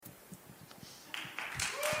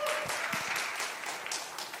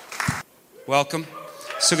Welcome.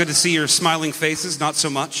 So good to see your smiling faces, not so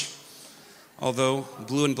much. Although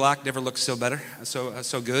blue and black never looks so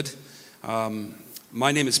good.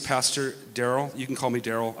 My name is Pastor Daryl. You can call me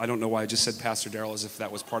Daryl. I don't know why I just said Pastor Daryl as if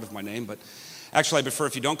that was part of my name, but actually I prefer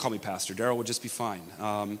if you don't call me Pastor. Daryl would just be fine.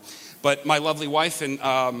 But my lovely wife and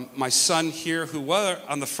my son here, who were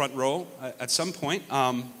on the front row at some point,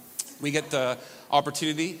 we get the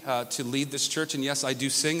opportunity to lead this church. And yes, I do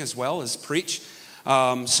sing as well as preach.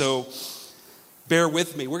 So bear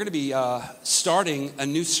with me. We're going to be starting a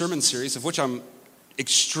new sermon series, of which I'm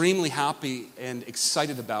extremely happy and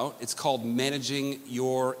excited about. It's called Managing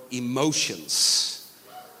Your Emotions,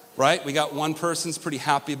 right? We got one person's pretty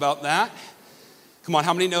happy about that. Come on,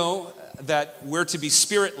 how many know that we're to be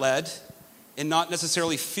spirit-led and not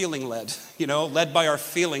necessarily feeling-led, led by our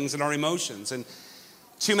feelings and our emotions? And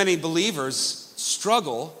too many believers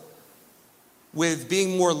struggle with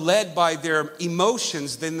being more led by their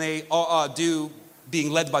emotions than they do being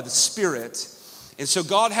led by the Spirit. And so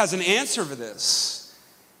God has an answer for this,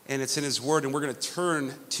 and it's in His Word, and we're going to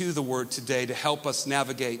turn to the Word today to help us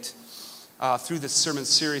navigate through this sermon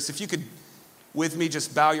series. If you could, with me,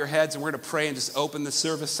 just bow your heads, and we're going to pray and just open the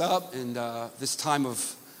service up, and this time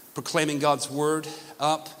of proclaiming God's Word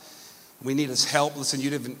up. We need His help. Listen,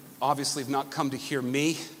 you obviously have not come to hear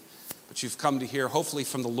me, but you've come to hear, hopefully,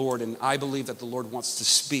 from the Lord, and I believe that the Lord wants to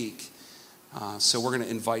speak. So we're going to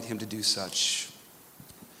invite Him to do such.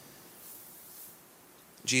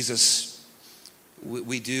 Jesus,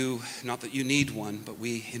 we do, not that you need one, but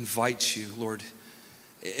we invite you, Lord.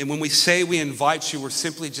 And when we say we invite you, we're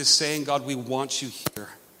simply just saying, God, we want you here.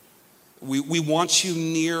 We want you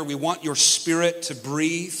near. We want your Spirit to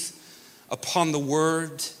breathe upon the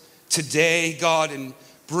Word today, God, and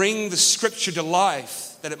bring the Scripture to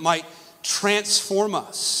life, that it might transform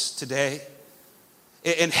us today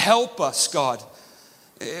and help us, God.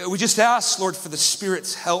 We just ask, Lord, for the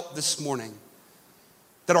Spirit's help this morning,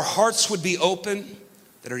 that our hearts would be open,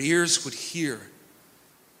 that our ears would hear.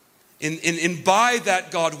 And by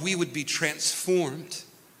that, God, we would be transformed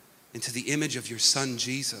into the image of your Son,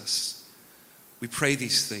 Jesus. We pray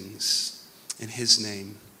these things in His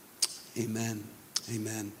name. Amen.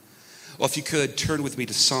 Amen. Well, if you could, turn with me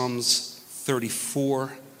to Psalms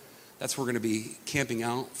 34. That's where we're going to be camping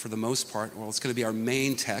out for the most part. Well, it's going to be our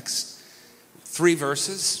main text. 3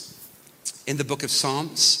 verses in the book of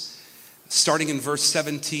Psalms. Starting in verse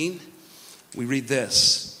 17, we read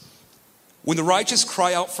this. When the righteous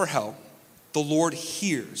cry out for help, the Lord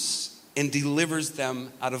hears and delivers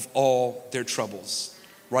them out of all their troubles.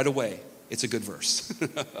 Right away, it's a good verse.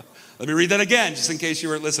 Let me read that again, just in case you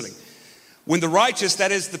weren't listening. When the righteous,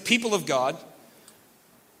 that is the people of God,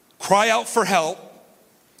 cry out for help,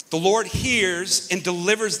 the Lord hears and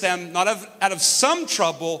delivers them not out of some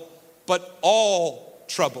trouble, but all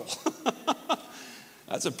trouble.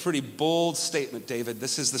 That's a pretty bold statement, David.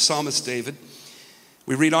 This is the psalmist David.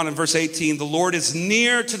 We read on in verse 18, the Lord is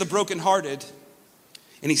near to the brokenhearted,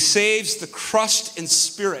 and He saves the crushed in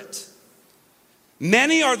spirit.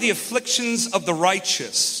 Many are the afflictions of the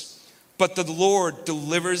righteous, but the Lord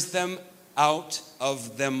delivers them out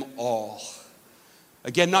of them all.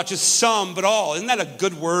 Again, not just some, but all. Isn't that a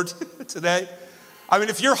good word today? I mean,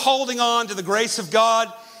 if you're holding on to the grace of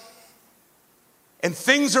God, and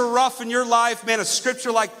things are rough in your life, man, a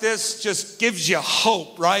scripture like this just gives you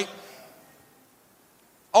hope, right?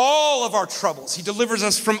 All of our troubles, He delivers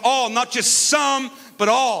us from all, not just some, but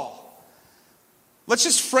all. Let's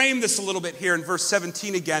just frame this a little bit here in verse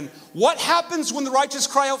 17 again. What happens when the righteous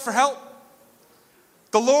cry out for help?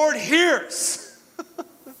 The Lord hears.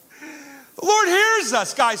 The Lord hears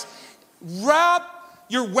us, guys. Wrap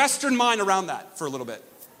your Western mind around that for a little bit.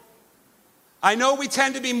 I know we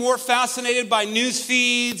tend to be more fascinated by news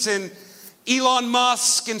feeds and Elon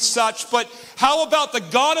Musk and such, but how about the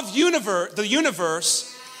God of the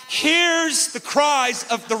universe hears the cries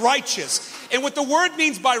of the righteous? And what the word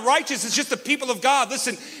means by righteous is just the people of God.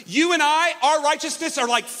 Listen, you and I, our righteousness are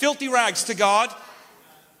like filthy rags to God.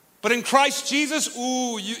 But in Christ Jesus,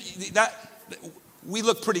 we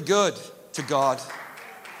look pretty good to God.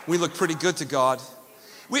 We look pretty good to God.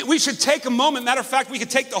 We should take a moment. Matter of fact, we could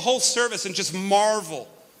take the whole service and just marvel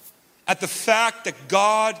at the fact that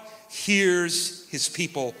God hears His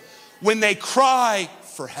people when they cry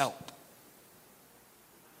for help.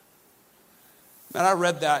 Man, I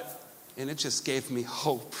read that and it just gave me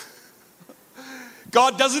hope.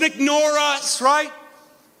 God doesn't ignore us, right?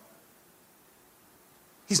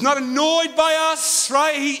 He's not annoyed by us,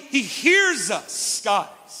 right? He hears us,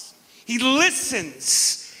 guys. He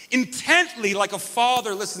listens intently like a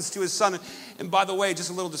father listens to his son. And by the way, just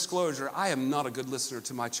a little disclosure, I am not a good listener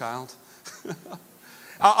to my child.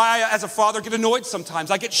 I, as a father, get annoyed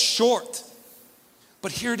sometimes. I get short.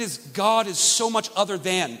 But here it is. God is so much other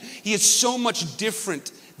than. He is so much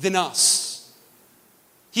different than us.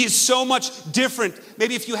 He is so much different.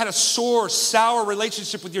 Maybe if you had a sore, sour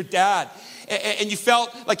relationship with your dad, and you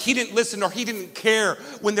felt like he didn't listen or he didn't care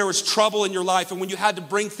when there was trouble in your life and when you had to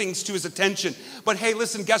bring things to his attention. But hey,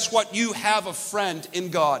 listen, guess what? You have a friend in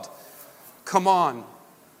God. Come on.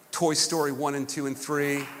 Toy Story 1 and 2 and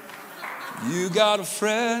 3. You got a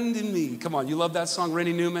friend in me. Come on, you love that song,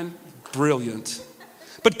 Randy Newman? Brilliant.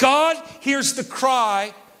 But God hears the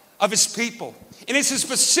cry of his people. And it's a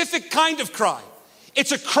specific kind of cry.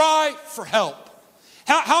 It's a cry for help.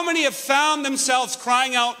 How many have found themselves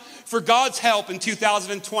crying out for God's help in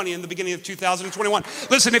 2020 and the beginning of 2021?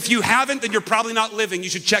 Listen, if you haven't, then you're probably not living. You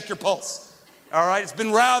should check your pulse. All right? It's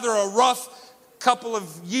been rather a rough couple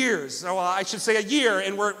of years. Well, I should say a year,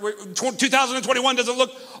 and 2021 doesn't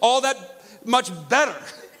look all that much better.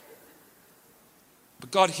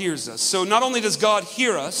 But God hears us. So not only does God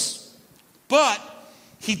hear us, but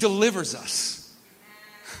he delivers us.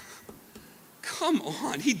 Come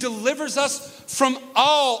on. He delivers us from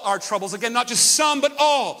all our troubles. Again, not just some, but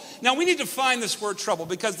all. Now, we need to find this word trouble,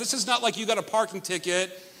 because this is not like you got a parking ticket,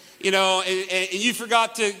 and you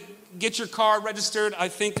forgot to get your car registered. I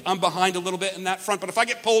think I'm behind a little bit in that front. But if I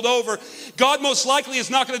get pulled over, God most likely is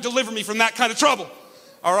not going to deliver me from that kind of trouble.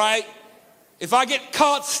 All right? If I get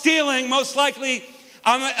caught stealing, most likely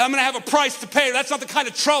I'm going to have a price to pay. That's not the kind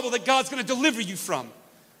of trouble that God's going to deliver you from.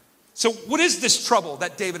 So what is this trouble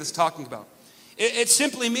that David is talking about? It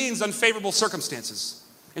simply means unfavorable circumstances.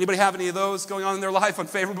 Anybody have any of those going on in their life?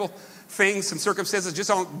 Unfavorable things and circumstances just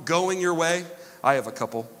aren't going your way? I have a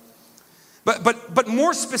couple. But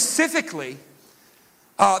more specifically,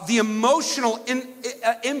 the emotional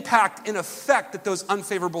impact and effect that those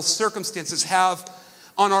unfavorable circumstances have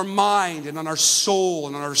on our mind and on our soul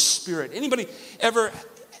and on our spirit. Anybody ever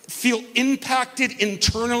feel impacted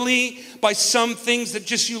internally by some things that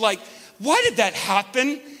just you like, why did that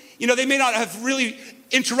happen? They may not have really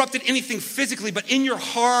interrupted anything physically, but in your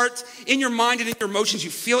heart, in your mind, and in your emotions,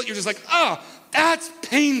 you feel it. You're just like, that's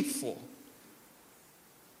painful.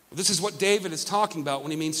 This is what David is talking about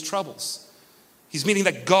when he means troubles. He's meaning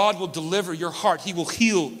that God will deliver your heart. He will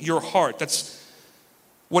heal your heart. That's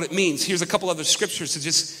what it means. Here's a couple other scriptures to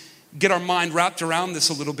just get our mind wrapped around this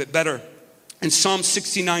a little bit better. In Psalm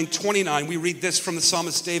 69:29, we read this from the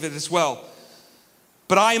psalmist David as well.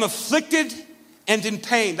 But I am afflicted and in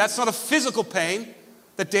pain. That's not a physical pain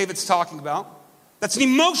that David's talking about. That's an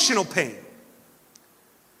emotional pain.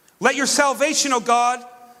 Let your salvation, O God,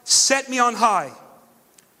 set me on high.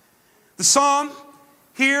 The psalm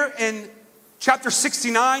here in chapter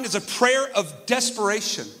 69 is a prayer of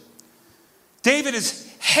desperation. David is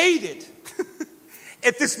hated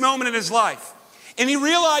at this moment in his life. And he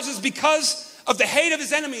realizes because of the hate of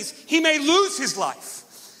his enemies, he may lose his life.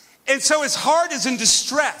 And so his heart is in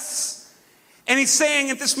distress. And he's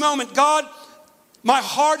saying at this moment, God, my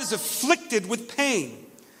heart is afflicted with pain.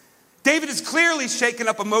 David is clearly shaken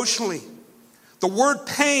up emotionally. The word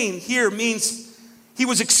pain here means he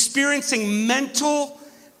was experiencing mental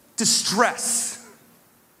distress.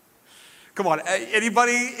 Come on,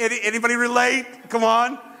 anybody relate? Come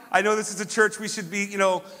on. I know this is a church we should be,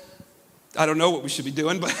 I don't know what we should be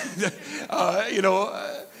doing, but,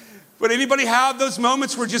 but anybody have those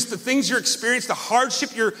moments where just the things you're experiencing, the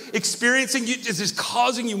hardship you're experiencing, is just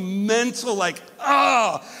causing you mental,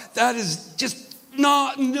 that is just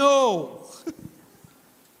no.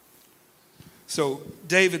 So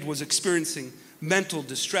David was experiencing mental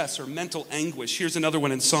distress or mental anguish. Here's another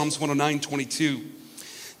one in Psalms 109:22.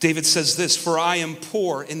 David says this, for I am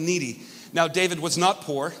poor and needy. Now, David was not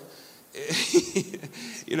poor.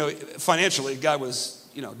 Financially, the guy was,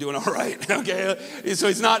 doing all right. Okay, so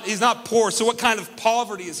he's not poor. So what kind of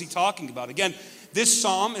poverty is he talking about? Again, this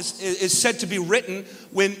psalm is said to be written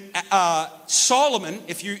when Solomon,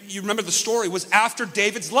 if you remember the story, was after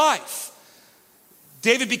David's life.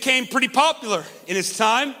 David became pretty popular in his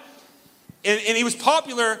time, and he was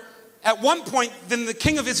popular at one point than the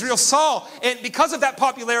king of Israel, Saul. And because of that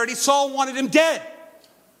popularity, Saul wanted him dead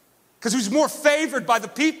because he was more favored by the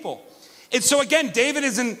people. And so again, David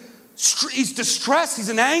he's distressed, he's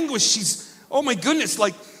in anguish, oh my goodness,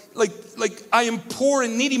 like I am poor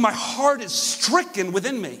and needy, my heart is stricken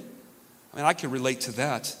within me. I mean, I can relate to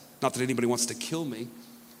that. Not that anybody wants to kill me,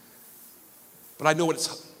 but I know what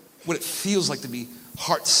it feels like to be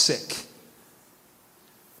heart sick.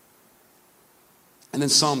 And then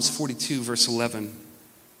Psalms 42, verse 11,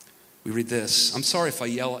 we read this. I'm sorry if I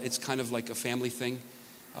yell. It's kind of like a family thing.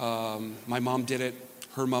 My mom did it.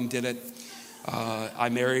 Her mom did it. I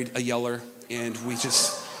married a yeller, and we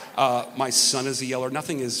just My son is a yeller.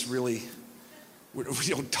 Nothing is really, we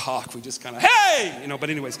don't talk. We just kind of, hey! But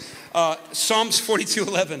anyways, Psalms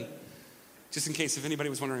 42:11. Just in case if anybody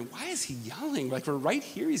was wondering, why is he yelling? Like we're right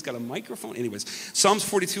here, he's got a microphone. Anyways, Psalms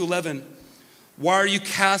 42:11. Why are you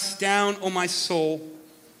cast down, O my soul?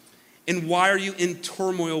 And why are you in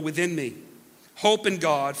turmoil within me? Hope in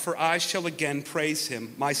God, for I shall again praise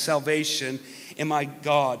him, my salvation and my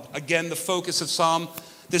God. Again, the focus of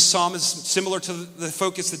this psalm is similar to the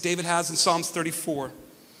focus that David has in Psalms 34.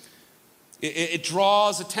 It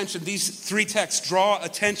draws attention, these three texts draw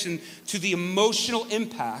attention to the emotional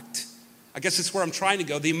impact. I guess that's where I'm trying to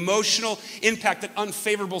go. The emotional impact that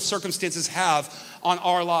unfavorable circumstances have on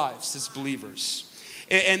our lives as believers.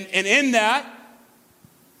 And in that,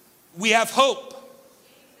 we have hope.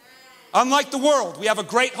 Unlike the world, we have a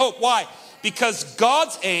great hope. Why? Because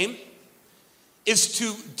God's aim is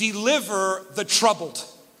to deliver the troubled.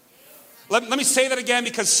 Let me say that again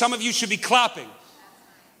because some of you should be clapping.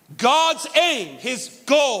 God's aim, his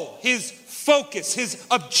goal, his focus, his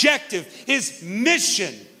objective, his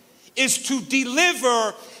mission is to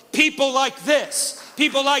deliver people like this,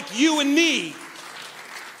 people like you and me.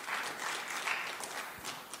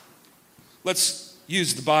 Let's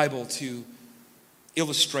use the Bible to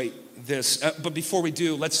illustrate this. But before we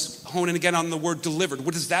do, let's hone in again on the word delivered.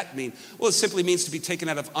 What does that mean? Well, it simply means to be taken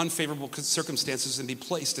out of unfavorable circumstances and be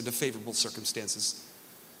placed into favorable circumstances.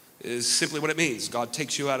 Is simply what it means. God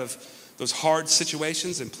takes you out of those hard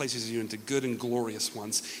situations and places you into good and glorious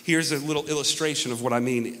ones. Here's a little illustration of what I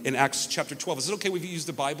mean in Acts chapter 12. Is it okay if we use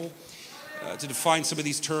the Bible to define some of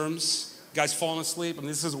these terms? You guys falling asleep? I mean,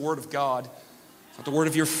 this is the word of God. It's not the word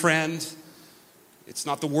of your friend. It's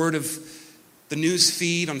not the word of the news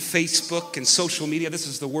feed on Facebook and social media. This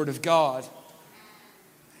is the word of God.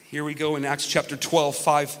 Here we go in Acts chapter 12,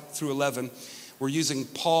 5 through 11. We're using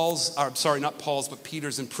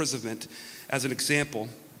Peter's imprisonment as an example.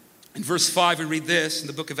 In verse 5, we read this in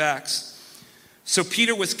the book of Acts. So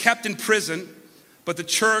Peter was kept in prison, but the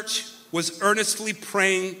church was earnestly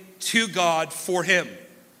praying to God for him.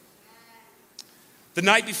 The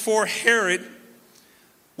night before Herod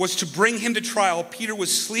was to bring him to trial, Peter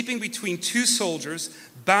was sleeping between two soldiers,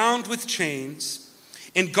 bound with chains,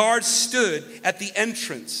 and guards stood at the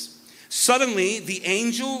entrance. Suddenly, the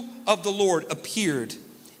angel of the Lord appeared,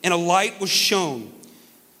 and a light was shown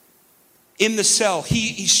in the cell.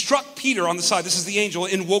 He struck Peter on the side, this is the angel,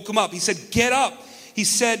 and woke him up. He said, "Get up." He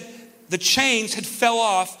said the chains had fell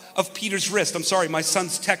off of Peter's wrist. I'm sorry, my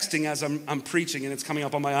son's texting as I'm preaching, and it's coming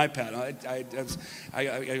up on my iPad.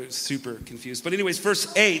 I was super confused. But anyways, verse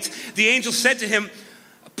 8, the angel said to him,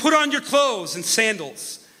 "Put on your clothes and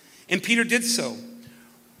sandals." And Peter did so.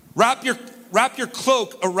 Wrap your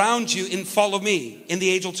cloak around you and follow me. And the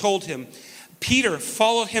angel told him. Peter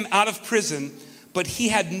followed him out of prison, but he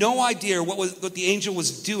had no idea what the angel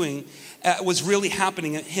was doing was really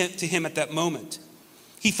happening to him at that moment.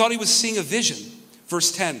 He thought he was seeing a vision.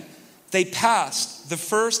 Verse 10, they passed the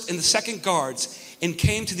first and the second guards and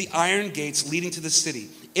came to the iron gates leading to the city.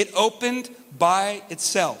 It opened by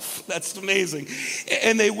itself. That's amazing.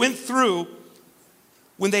 And they went through.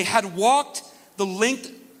 When they had walked the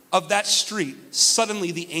length of that street,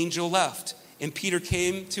 suddenly the angel left, and Peter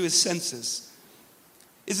came to his senses.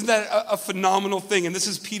 Isn't that a phenomenal thing? And this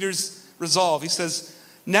is Peter's resolve. He says,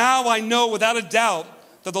 "Now I know without a doubt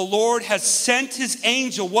that the Lord has sent his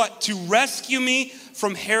angel," what? "To rescue me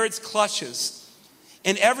from Herod's clutches.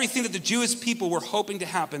 And everything that the Jewish people were hoping to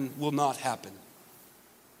happen will not happen."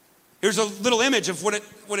 Here's a little image of what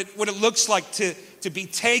it looks like to be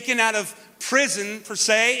taken out of prison, per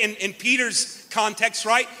se, in Peter's context,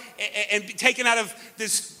 right? And be taken out of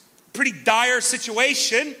this pretty dire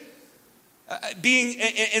situation, being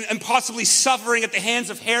and possibly suffering at the hands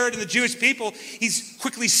of Herod and the Jewish people. He's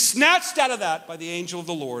quickly snatched out of that by the angel of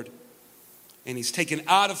the Lord. And he's taken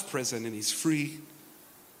out of prison and he's free.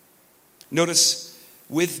 Notice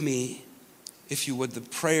with me, if you would, the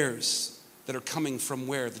prayers that are coming from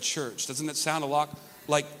where? The church. Doesn't that sound a lot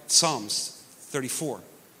like Psalms 34?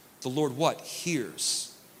 The Lord what? Hears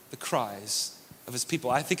the cries of his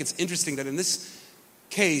people. I think it's interesting that in this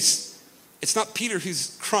case, it's not Peter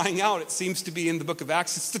who's crying out. It seems to be in the book of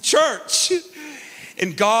Acts. It's the church.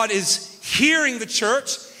 And God is hearing the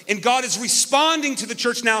church. And God is responding to the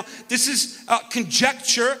church. Now, this is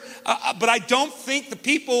conjecture. But I don't think the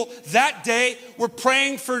people that day were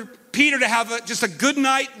praying for Peter to have just a good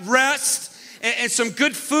night rest. And some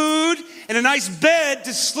good food. And a nice bed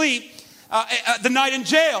to sleep the night in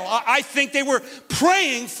jail. I think they were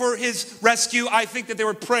praying for his rescue. I think that they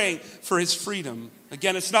were praying for his freedom.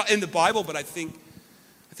 Again, it's not in the Bible, but I think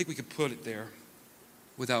we could put it there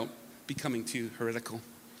without becoming too heretical.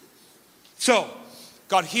 So,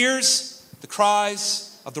 God hears the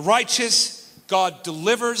cries of the righteous. God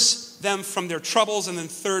delivers them from their troubles. And then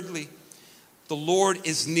thirdly, the Lord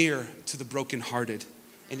is near to the brokenhearted,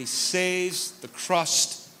 and he saves the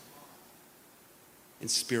crushed in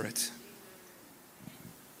spirit.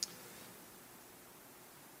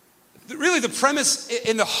 Really, the premise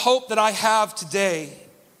in the hope that I have today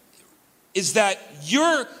is that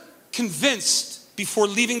you're convinced before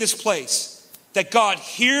leaving this place that God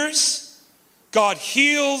hears, God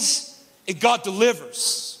heals, and God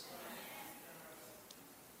delivers.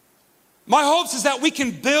 My hopes is that we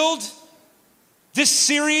can build this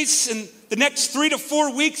series in the next 3 to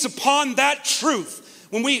 4 weeks upon that truth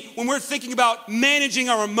when we're thinking about managing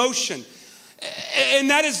our emotion. And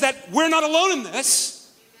that is that we're not alone in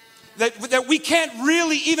this. That we can't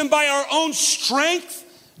really, even by our own strength,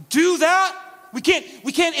 do that. We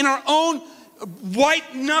can't in our own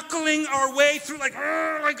white knuckling our way through like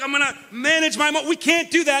I'm gonna manage my emotion. We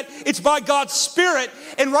can't do that. It's by God's Spirit.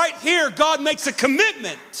 And right here, God makes a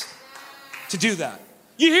commitment to do that.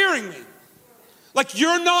 You hearing me? Like,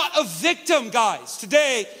 you're not a victim, guys,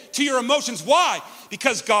 today to your emotions. Why?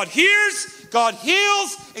 Because God hears, God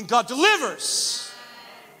heals, and God delivers.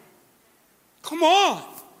 Come on.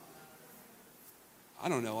 I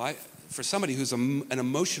don't know. For somebody who's an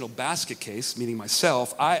emotional basket case, meaning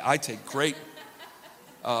myself, I take great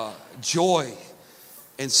joy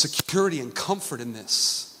and security and comfort in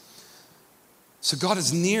this. So God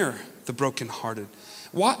is near the brokenhearted.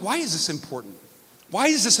 Why is this important? Why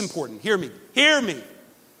is this important? Hear me. Hear me.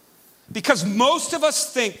 Because most of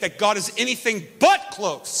us think that God is anything but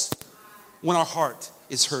close when our heart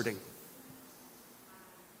is hurting.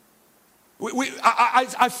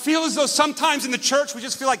 I feel as though sometimes in the church we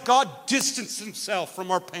just feel like God distanced himself from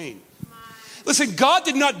our pain. Listen, God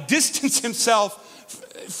did not distance himself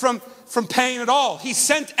from pain at all. He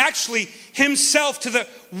sent actually himself to the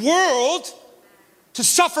world to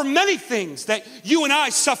suffer many things that you and I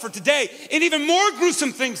suffer today, and even more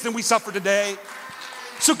gruesome things than we suffer today.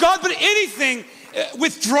 So God, but anything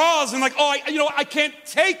withdraws and like, I can't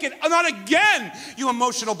take it. Not again, you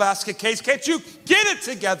emotional basket case. Can't you get it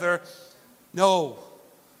together? No.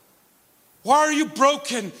 Why are you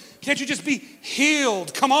broken? Can't you just be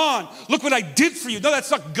healed? Come on, look what I did for you. No,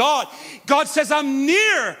 that's not God. God says, I'm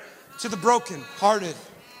near to the brokenhearted.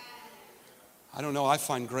 I don't know, I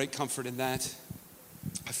find great comfort in that.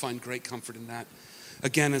 I find great comfort in that.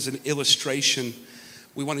 Again, as an illustration,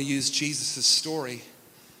 we want to use Jesus' story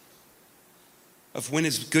of when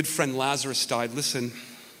his good friend Lazarus died. Listen,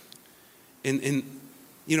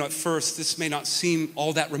 at first, this may not seem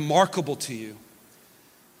all that remarkable to you.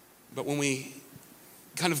 But when we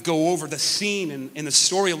kind of go over the scene and the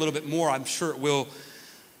story a little bit more, I'm sure it will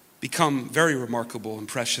become very remarkable and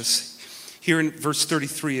precious. Here in verse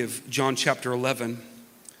 33 of John chapter 11,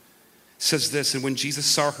 says this, and when Jesus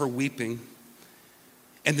saw her weeping,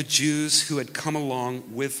 and the Jews who had come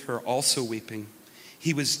along with her also weeping,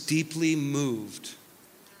 he was deeply moved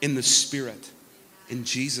in the spirit, and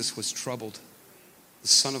Jesus was troubled. The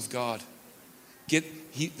Son of God.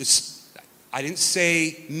 I didn't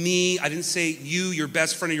say me, I didn't say you, your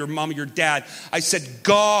best friend, or your mom, or your dad. I said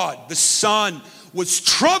God, the Son, was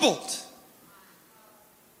troubled.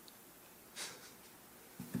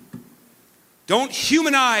 Don't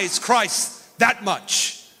humanize Christ that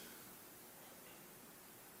much.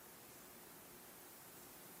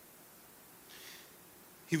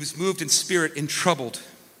 He was moved in spirit and troubled.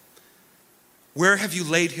 Where have you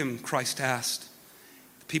laid him? Christ asked.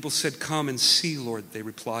 The people said, come and see, Lord, they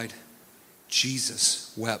replied.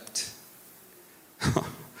 Jesus wept.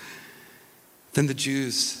 Then the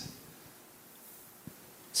Jews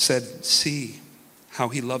said, see how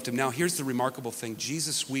he loved him. Now here's the remarkable thing.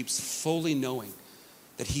 Jesus weeps fully knowing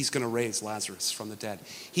that he's going to raise Lazarus from the dead.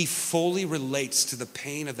 He fully relates to the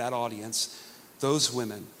pain of that audience, those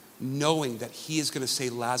women, knowing that he is going to say,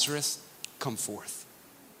 Lazarus, come forth.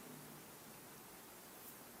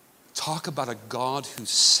 Talk about a God who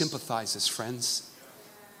sympathizes, friends.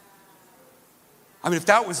 I mean, if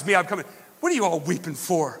that was me, I'd come in. What are you all weeping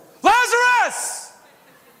for? Lazarus!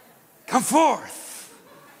 Come forth.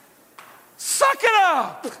 Suck it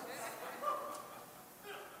up.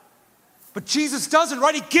 But Jesus doesn't,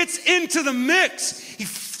 right? He gets into the mix. He's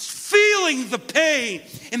feeling the pain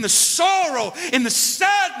and the sorrow and the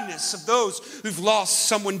sadness of those who've lost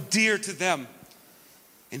someone dear to them.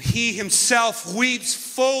 And he himself weeps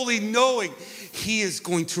fully knowing he is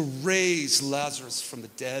going to raise Lazarus from the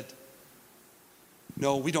dead.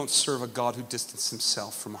 No, we don't serve a God who distances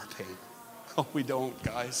himself from our pain. Oh, we don't,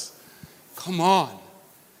 guys. Come on.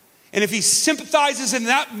 And if he sympathizes in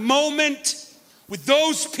that moment with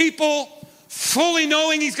those people fully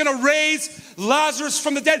knowing he's going to raise Lazarus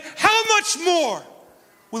from the dead, how much more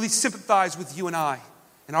will he sympathize with you and I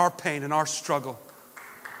in our pain and our struggle?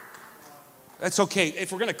 That's okay.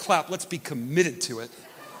 If we're going to clap, let's be committed to it.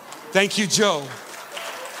 Thank you, Joe.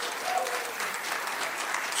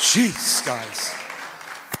 Jeez, guys.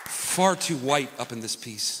 Far too white up in this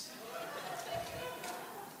piece.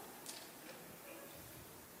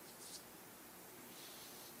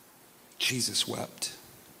 Jesus wept.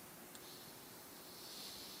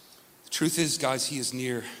 The truth is, guys, he is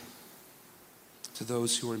near to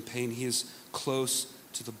those who are in pain. He is close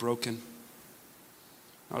to the broken.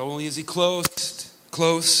 Not only is he close,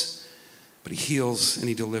 but he heals and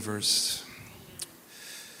he delivers.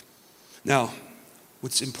 Now,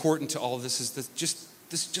 what's important to all of this is that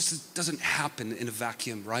this just doesn't happen in a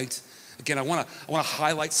vacuum, right? Again, I want to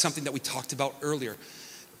highlight something that we talked about earlier.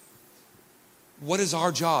 What is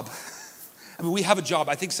our job? I mean, we have a job.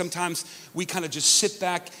 I think sometimes we kind of just sit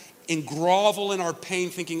back and grovel in our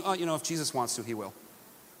pain thinking, oh, if Jesus wants to, he will.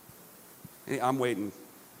 I'm waiting.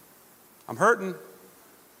 I'm hurting.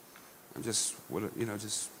 I'm just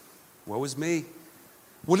woe is me.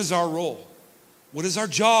 What is our role? What is our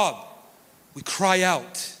job? We cry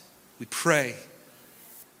out. We pray.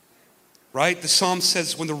 Right? The psalm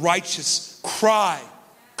says, when the righteous cry,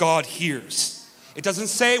 God hears. It doesn't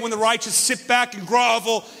say when the righteous sit back and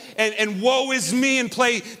grovel and woe is me and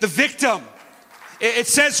play the victim. It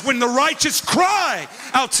says when the righteous cry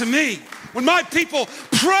out to me, when my people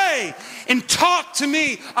pray and talk to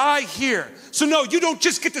me, I hear. So no, you don't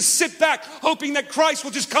just get to sit back hoping that Christ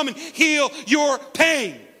will just come and heal your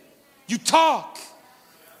pain. You talk.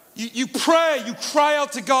 You pray, you cry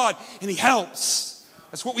out to God, and he helps.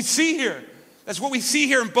 That's what we see here. That's what we see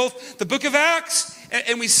here in both the book of Acts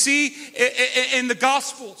and we see in the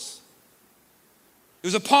Gospels. It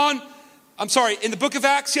was in the book of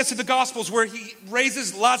Acts, yes, in the Gospels, where he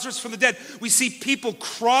raises Lazarus from the dead, we see people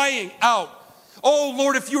crying out, oh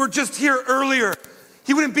Lord, if you were just here earlier,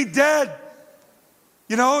 he wouldn't be dead.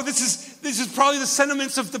 This is probably the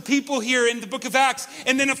sentiments of the people here in the book of Acts.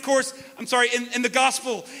 And then, of course, in the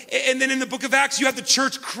gospel. And then in the book of Acts, you have the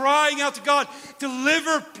church crying out to God,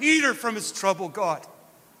 deliver Peter from his trouble, God.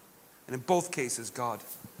 And in both cases, God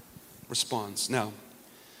responds. Now,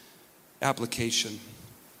 application.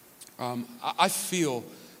 I feel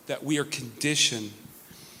that we are conditioned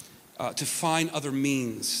to find other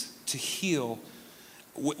means to heal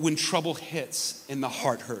when trouble hits and the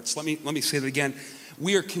heart hurts. Let me say that again.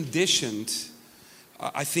 We are conditioned,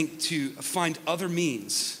 I think, to find other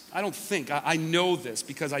means. I know this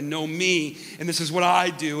because I know me, and this is what I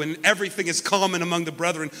do, and everything is common among the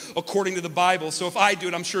brethren according to the Bible. So if I do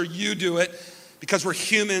it, I'm sure you do it, because we're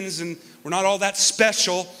humans and we're not all that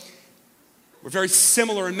special. We're very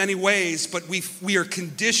similar in many ways, but we are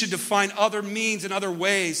conditioned to find other means and other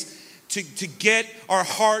ways to get our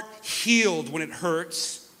heart healed when it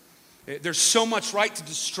hurts. There's so much, right, to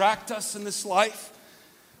distract us in this life.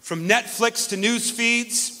 From Netflix to news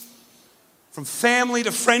feeds, from family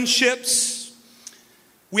to friendships.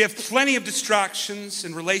 We have plenty of distractions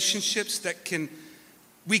and relationships that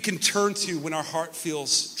we can turn to when our heart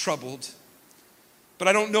feels troubled. But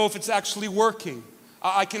I don't know if it's actually working.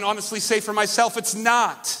 I can honestly say for myself, it's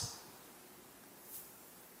not.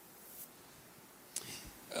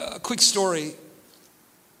 A quick story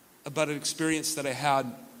about an experience that I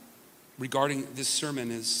had regarding this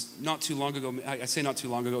sermon is not too long ago. I say not too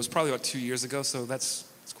long ago. It was probably about 2 years ago, so that's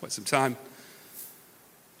quite some time.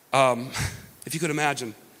 If you could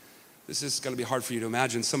imagine, this is going to be hard for you to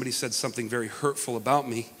imagine. Somebody said something very hurtful about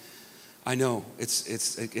me. I know,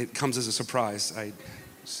 it comes as a surprise.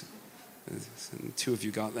 Two of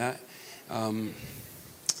you got that.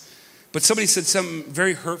 But somebody said something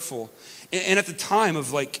very hurtful. And at the time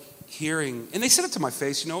of hearing, and they said it to my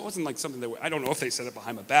face, it wasn't like something I don't know if they said it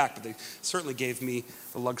behind my back, but they certainly gave me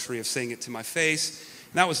the luxury of saying it to my face.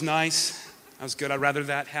 And that was nice. That was good. I'd rather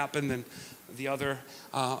that happen than the other.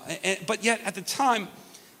 But yet at the time,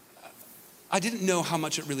 I didn't know how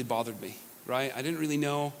much it really bothered me, right? I didn't really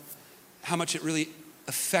know how much it really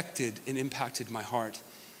affected and impacted my heart.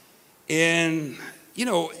 And,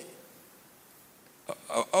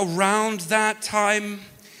 around that time,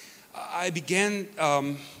 I began,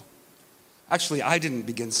 actually I didn't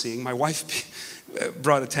begin seeing, my wife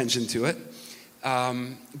brought attention to it.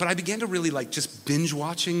 But I began to really just binge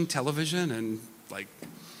watching television and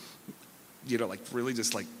really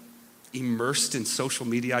just immersed in social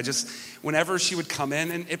media. Whenever she would come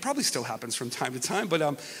in, and it probably still happens from time to time, but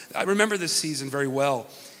I remember this season very well.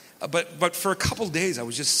 But for a couple days, I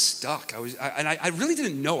was just stuck. I really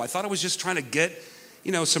didn't know. I thought I was just trying to get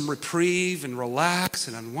some reprieve and relax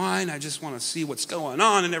and unwind. I just want to see what's going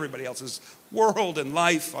on in everybody else's world and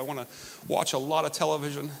life. I want to watch a lot of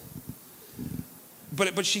television.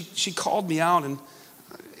 But she called me out, and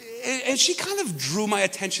she kind of drew my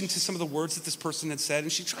attention to some of the words that this person had said,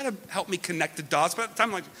 and she tried to help me connect the dots. But at the time,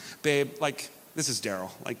 I'm like, babe, this is Daryl.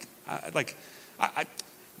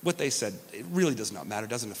 What they said, it really does not matter. It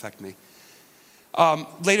doesn't affect me.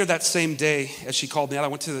 Later that same day, as she called me out, I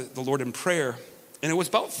went to the Lord in prayer. And it was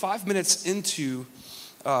about 5 minutes into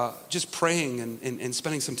just praying and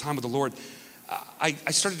spending some time with the Lord,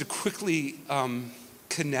 I started to quickly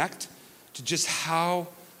connect to just how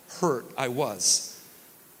hurt I was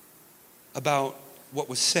about what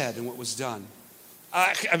was said and what was done.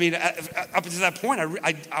 I mean, up to that point,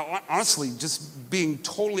 I honestly, just being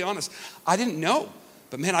totally honest, I didn't know.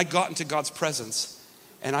 But man, I got into God's presence,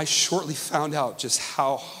 and I shortly found out just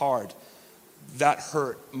how hard that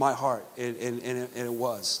hurt my heart, and it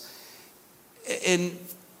was. And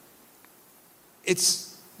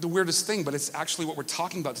it's the weirdest thing, but it's actually what we're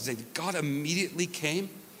talking about today. God immediately came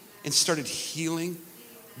and started healing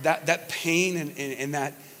that pain and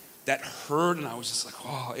that hurt, and I was just like,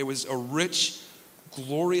 oh, it was a rich,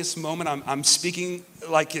 glorious moment. I'm speaking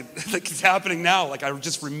like it's happening now. Like I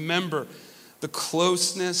just remember the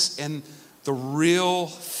closeness and the real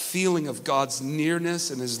feeling of God's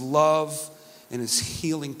nearness and his love and his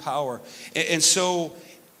healing power. And so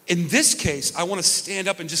in this case, I want to stand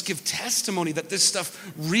up and just give testimony that this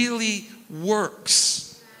stuff really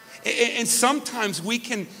works. And sometimes we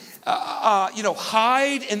can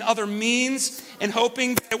hide in other means and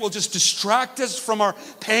hoping that it will just distract us from our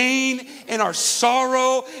pain and our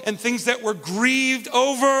sorrow and things that we're grieved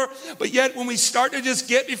over. But yet when we start to just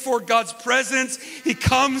get before God's presence, he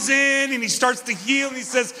comes in and he starts to heal, and he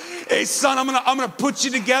says, hey son, I'm gonna put you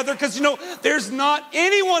together, because there's not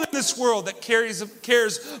anyone in this world that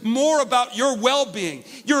cares more about your well-being,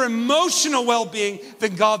 your emotional well-being,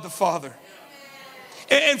 than God the Father.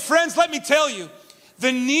 And friends, let me tell you,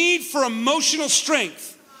 the need for emotional strength,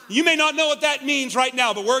 you may not know what that means right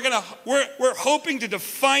now, but we're hoping to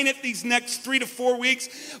define it these next 3 to 4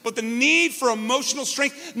 weeks. But the need for emotional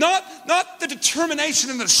strength, not the determination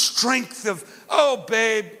and the strength of, oh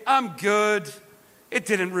babe, I'm good, it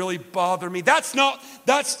didn't really bother me. That's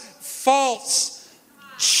false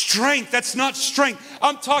strength. That's not strength.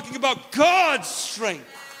 I'm talking about God's strength.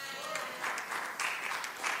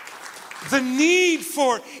 The need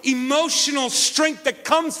for emotional strength that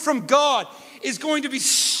comes from God is going to be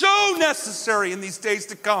so necessary in these days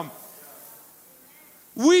to come.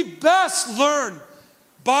 We best learn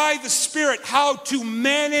by the Spirit how to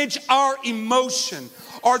manage our emotion,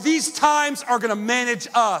 or these times are going to manage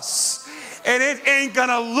us. And it ain't going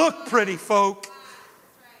to look pretty, folk.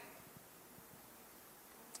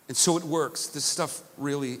 And so it works. This stuff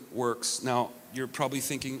really works. Now, you're probably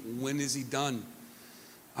thinking, when is he done?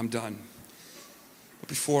 I'm done. But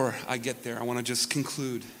before I get there, I want to just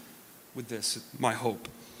conclude with this, my hope.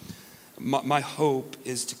 My hope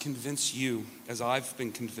is to convince you, as I've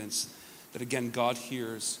been convinced, that again, God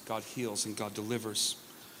hears, God heals, and God delivers.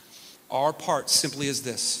 Our part simply is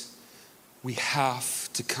this: we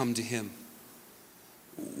have to come to him.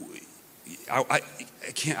 I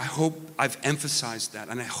hope I've emphasized that,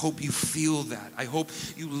 and I hope you feel that. I hope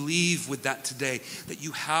you leave with that today, that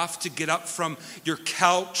you have to get up from your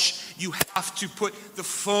couch. You have to put the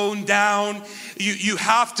phone down. You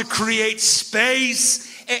have to create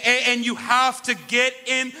space, and you have to get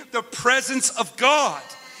in the presence of God.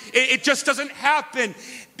 It just doesn't happen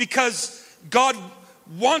because God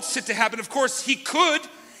wants it to happen. Of course, he could,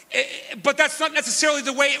 but that's not necessarily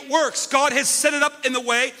the way it works. God has set it up in the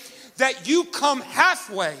way that you come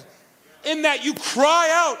halfway, in that you cry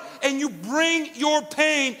out and you bring your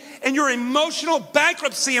pain and your emotional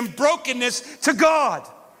bankruptcy and brokenness to God.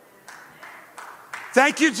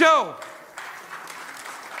 Thank you, Joe.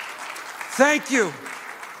 Thank you.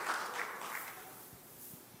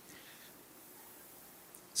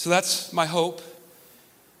 So that's my hope.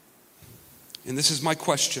 And this is my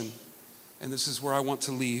question. And this is where I want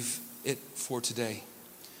to leave it for today.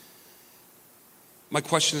 My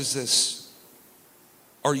question is this: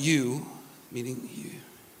 are you, meaning you,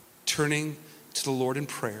 turning to the Lord in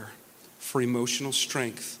prayer for emotional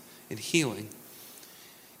strength and healing?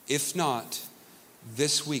 If not,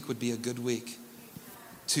 this week would be a good week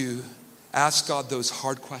to ask God those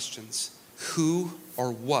hard questions. Who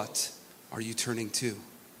or what are you turning to?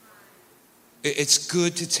 It's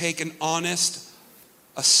good to take an honest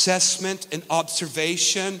assessment and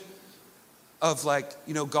observation of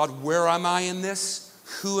God, where am I in this?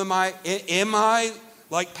 Who am I? Am I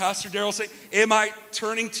Like Pastor Darrell said, am I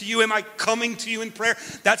turning to you? Am I coming to you in prayer?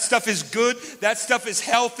 That stuff is good. That stuff is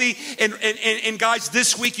healthy. And guys,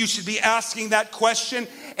 this week you should be asking that question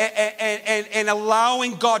and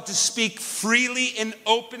allowing God to speak freely and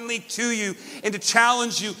openly to you and to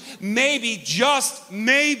challenge you. Maybe, just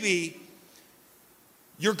maybe,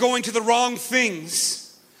 you're going to the wrong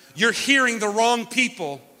things. You're hearing the wrong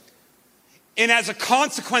people. And as a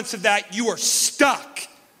consequence of that, you are stuck.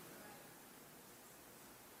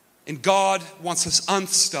 And God wants us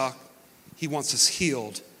unstuck. He wants us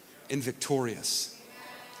healed and victorious.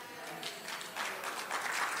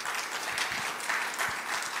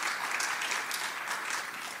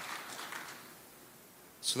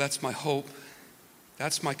 So that's my hope.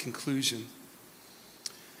 That's my conclusion.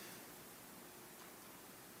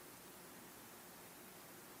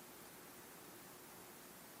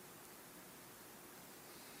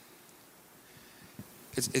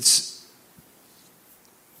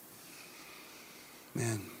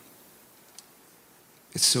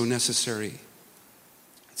 It's so necessary.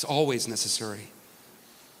 It's always necessary.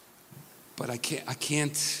 But I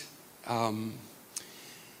can't, in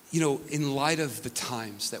light of the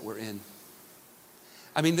times that we're in,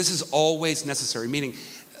 this is always necessary, meaning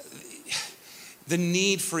the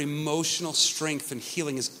need for emotional strength and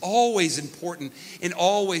healing is always important and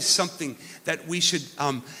always something that we should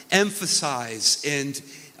emphasize and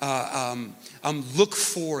look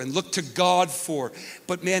for and look to God for.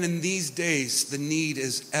 But man, in these days, the need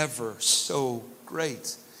is ever so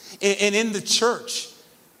great. And in the church,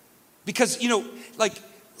 because,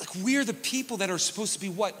 we're the people that are supposed to be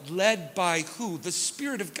what? Led by who? The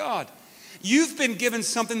Spirit of God. You've been given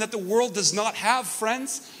something that the world does not have,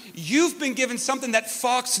 friends. You've been given something that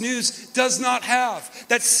Fox News does not have,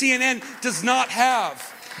 that CNN does not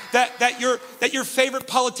have, that your favorite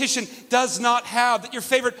politician does not have, that your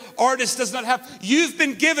favorite artist does not have. You've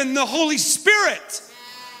been given the Holy Spirit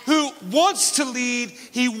who wants to lead.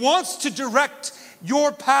 He wants to direct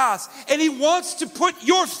your path, and he wants to put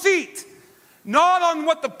your feet not on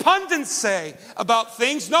what the pundits say about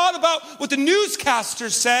things, not about what the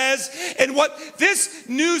newscaster says and what this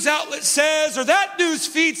news outlet says or that news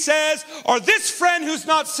feed says or this friend who's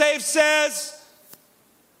not saved says.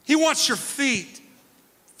 He wants your feet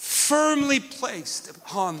firmly placed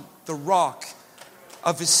upon the rock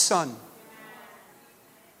of his Son.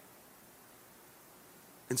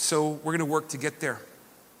 And so we're going to work to get there.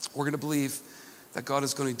 We're going to believe that God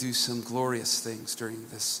is going to do some glorious things during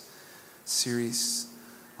this series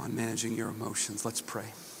on managing your emotions. Let's pray.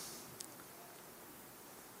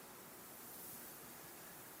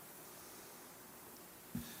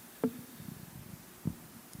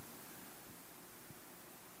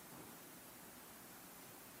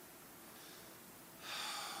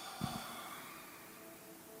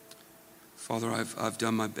 Father, I've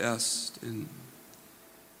done my best, and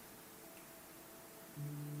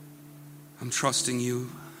I'm trusting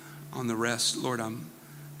you on the rest. Lord, I'm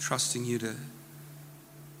trusting you to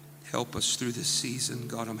help us through this season.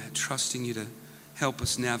 God, I'm trusting you to help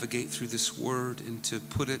us navigate through this word and to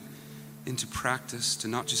put it into practice, to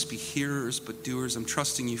not just be hearers but doers. I'm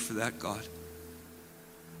trusting you for that, God.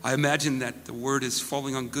 I imagine that the word is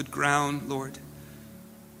falling on good ground, Lord,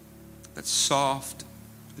 that's soft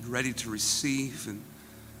and ready to receive, and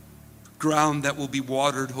ground that will be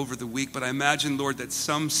watered over the week. But I imagine, Lord, that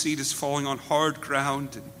some seed is falling on hard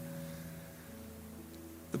ground, and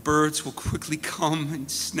the birds will quickly come and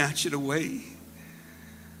snatch it away.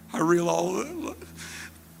 I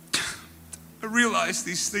realize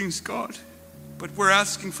these things, God, but we're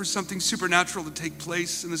asking for something supernatural to take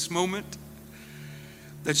place in this moment,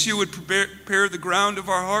 that you would prepare the ground of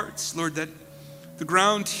our hearts, Lord, that the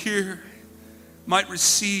ground here might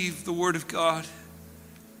receive the word of God,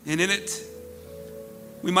 and in it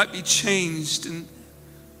we might be changed, and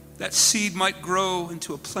that seed might grow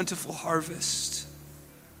into a plentiful harvest.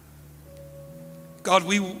 God,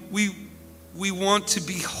 we want to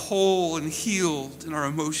be whole and healed in our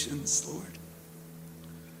emotions, Lord.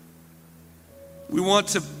 We want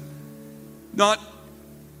to not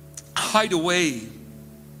hide away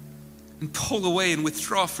and pull away and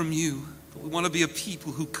withdraw from you, but we want to be a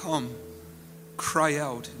people who come, cry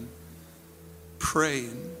out, and pray,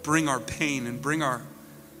 and bring our pain and bring our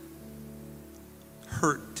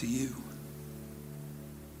hurt to you.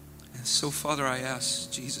 And so, Father, I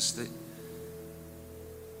ask, Jesus, that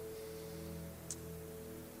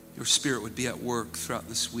your Spirit would be at work throughout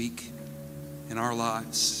this week in our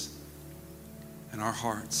lives and our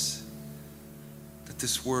hearts. That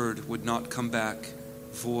this word would not come back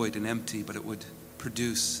void and empty, but it would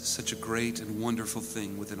produce such a great and wonderful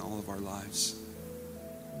thing within all of our lives.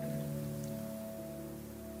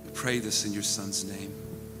 I pray this in your Son's name.